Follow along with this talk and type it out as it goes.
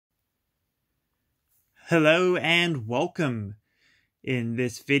Hello and welcome. In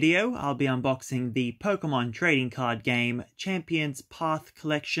this video, I'll be unboxing the Pokemon trading card game Champions Path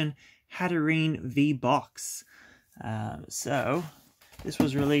Collection Hatterene V-Box. So, this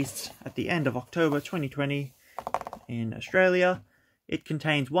was released at the end of October 2020 in Australia. It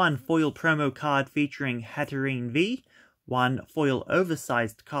contains one foil promo card featuring Hatterene V, one foil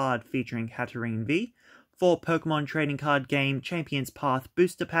oversized card featuring Hatterene V, 4 Pokemon trading card game Champions Path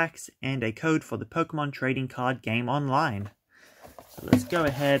booster packs, and a code for the Pokemon trading card game online. So let's go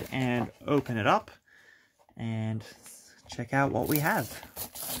ahead and open it up and check out what we have.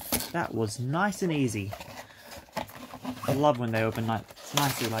 That was nice and easy. I love when they open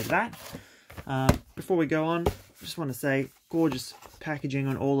nicely like that. Before we go on, I just want to say gorgeous packaging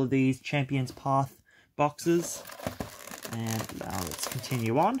on all of these Champions Path boxes. And now let's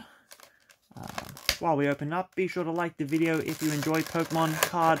continue on. While we open up, be sure to like the video if you enjoy Pokemon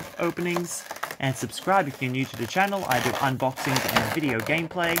card openings, and subscribe if you're new to the channel. I do unboxings and video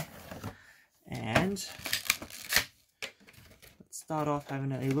gameplay. And let's start off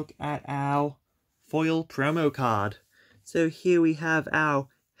having a look at our foil promo card. So here we have our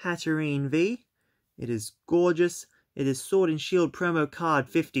Hatterene V. It is gorgeous. It is Sword and Shield promo card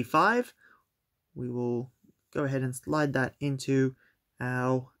 55. We will go ahead and slide that into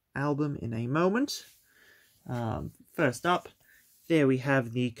our album in a moment. First up, there we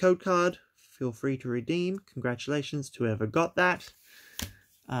have the code card. Feel free to redeem. Congratulations to whoever got that.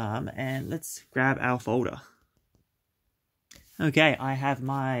 And let's grab our folder. Okay, I have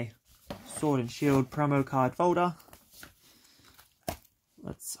my Sword and Shield promo card folder.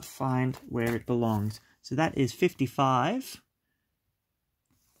 Let's find where it belongs. So that is 55,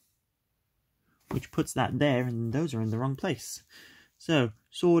 which puts that there, and those are in the wrong place. So,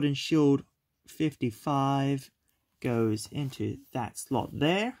 Sword and Shield 55 goes into that slot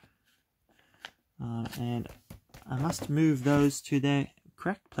there. And I must move those to their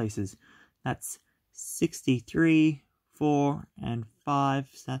correct places. That's 63, 4, and 5.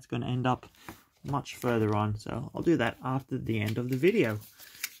 So that's going to end up much further on. So I'll do that after the end of the video.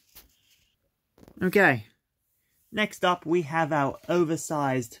 Okay. Next up, we have our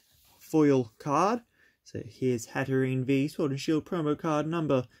oversized foil card. So here's Hatterene V Sword and Shield promo card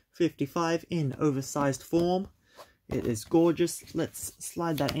number 55 in oversized form. It is gorgeous. Let's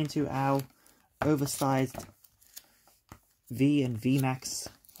slide that into our oversized V and VMAX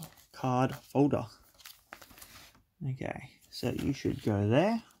card folder. Okay, so you should go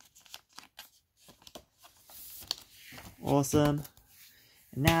there. Awesome.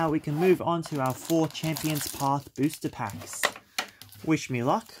 And now we can move on to our 4 Champions Path booster packs. Wish me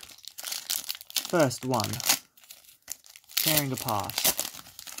luck. First one, tearing apart.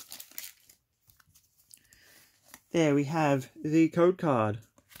 There we have the code card.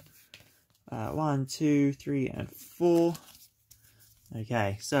 1, 2, 3, and 4.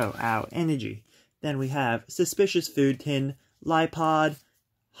 Okay, so our energy. Then we have Suspicious Food Tin, Lipard,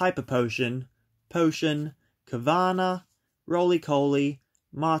 Hyper Potion, Potion, Kavana, Roly-Coly,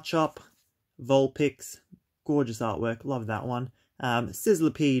 Marchop, Vulpix. Gorgeous artwork, love that one.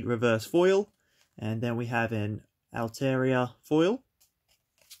 Sizzlipede Reverse Foil. And then we have an Altaria foil.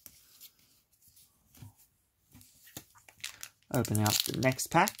 Opening up the next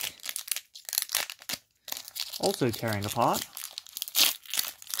pack. Also tearing apart.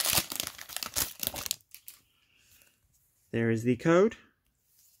 There is the code.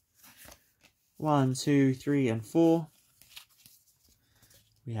 1, 2, 3, and 4.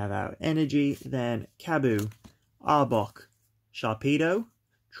 We have our energy, then Kabu, Arbok, Sharpedo,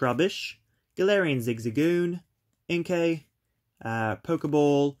 Trubbish, Galarian Zigzagoon, Inkay,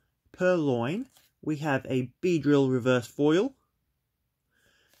 Pokeball, Purloin. We have a Beedrill Reverse Foil.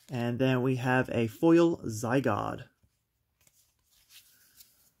 And then we have a Foil Zygarde.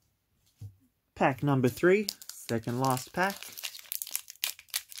 Pack number 3, second last pack.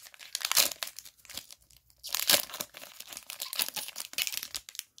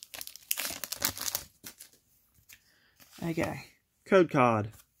 Okay, code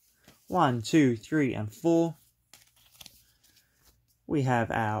card. 1, 2, 3, and 4. We have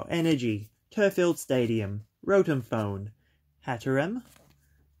our energy, Turffield Stadium, Rotom Phone, Hatterene,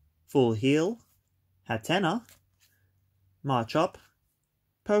 Full Heal, Hatena, Marchop,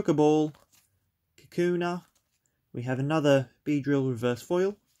 Pokeball, Kakuna. We have another Beedrill Reverse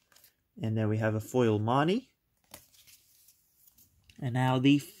Foil, and then we have a Foil Marnie. And now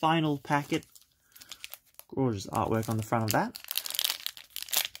the final packet. Gorgeous artwork on the front of that.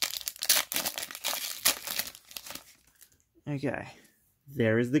 Okay,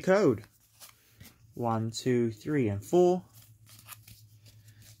 there is the code. 1, 2, 3, and 4.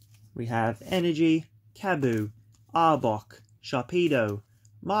 We have energy, Kaboo, Arbok, Sharpedo,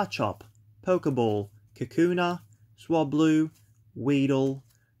 Marchop, Pokeball, Kakuna, Swablu, Weedle,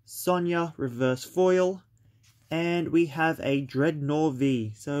 Sonya Reverse Foil, and we have a Dreadnought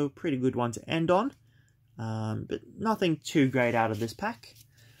V, so pretty good one to end on, but nothing too great out of this pack.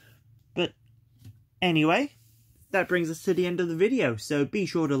 But anyway, that brings us to the end of the video, so be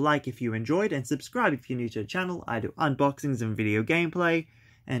sure to like if you enjoyed and subscribe if you're new to the channel. I do unboxings and video gameplay,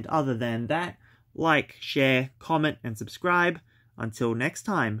 and other than that, like, share, comment, and subscribe. Until next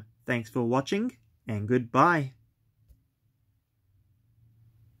time, thanks for watching, and goodbye.